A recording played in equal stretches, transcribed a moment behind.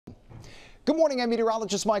Good morning, I'm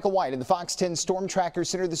meteorologist Michael White in the Fox 10 Storm Tracker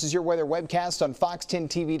Center. This is your weather webcast on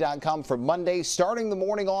fox10tv.com for Monday. Starting the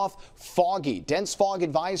morning off foggy. Dense fog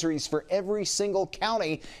advisories for every single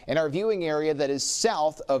county in our viewing area that is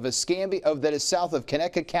south of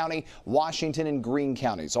Conecuh County, Washington, and Greene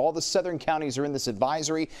counties. All the southern counties are in this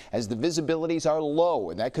advisory as the visibilities are low,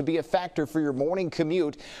 and that could be a factor for your morning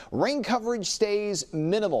commute. Rain coverage stays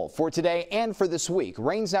minimal for today and for this week.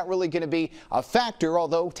 Rain's not really going to be a factor,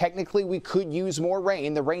 although technically we could use more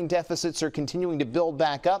rain. The rain deficits are continuing to build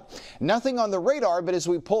back up. Nothing on the radar, but as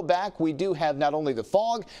we pull back, we do have not only the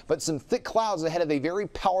fog, but some thick clouds ahead of a very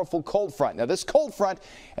powerful cold front. Now, this cold front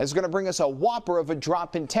is going to bring us a whopper of a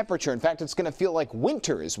drop in temperature. In fact, it's going to feel like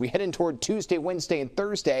winter as we head in toward Tuesday, Wednesday, and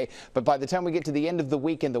Thursday. But by the time we get to the end of the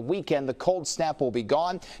week and the weekend, the cold snap will be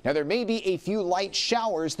gone. Now, there may be a few light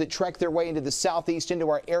showers that trek their way into the southeast into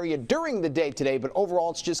our area during the day today, but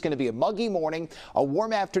overall, it's just going to be a muggy morning, a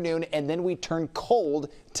warm afternoon, and then we turn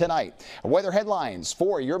cold tonight. Weather headlines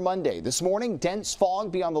for your Monday. This morning, dense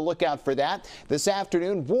fog. Be on the lookout for that. This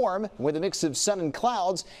afternoon, warm with a mix of sun and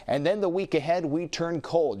clouds. And then the week ahead, we turn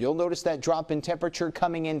cold. You'll notice that drop in temperature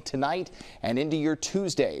coming in tonight and into your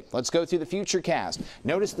Tuesday. Let's go through the futurecast.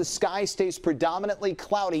 Notice the sky stays predominantly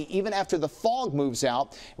cloudy even after the fog moves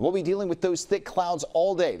out. We'll be dealing with those thick clouds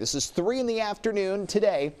all day. This is 3 in the afternoon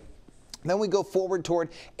today. Then we go forward toward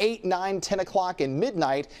 8, 9, 10 o'clock and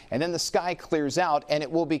midnight, and then the sky clears out, and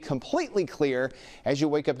it will be completely clear as you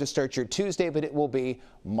wake up to start your Tuesday, but it will be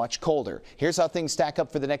much colder. Here's how things stack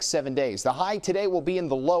up for the next 7 days. The high today will be in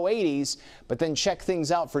the low 80s, but then check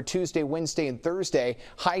things out for Tuesday, Wednesday, and Thursday.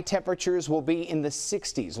 High temperatures will be in the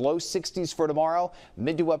 60s, low 60s for tomorrow,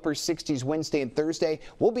 mid to upper 60s Wednesday and Thursday.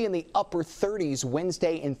 We'll be in the upper 30s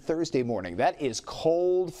Wednesday and Thursday morning. That is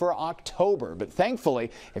cold for October, but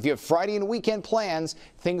thankfully, if you have Friday and weekend plans,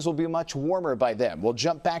 things will be much warmer by then. We'll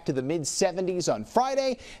jump back to the mid 70s on Friday,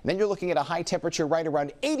 and then you're looking at a high temperature right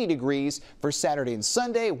around 80 degrees for Saturday and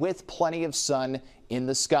Sunday with plenty of sun in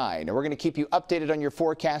the sky. Now, we're going to keep you updated on your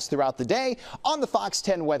forecast throughout the day on the Fox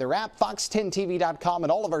 10 weather app, fox10tv.com,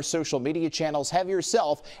 and all of our social media channels. Have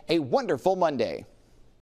yourself a wonderful Monday.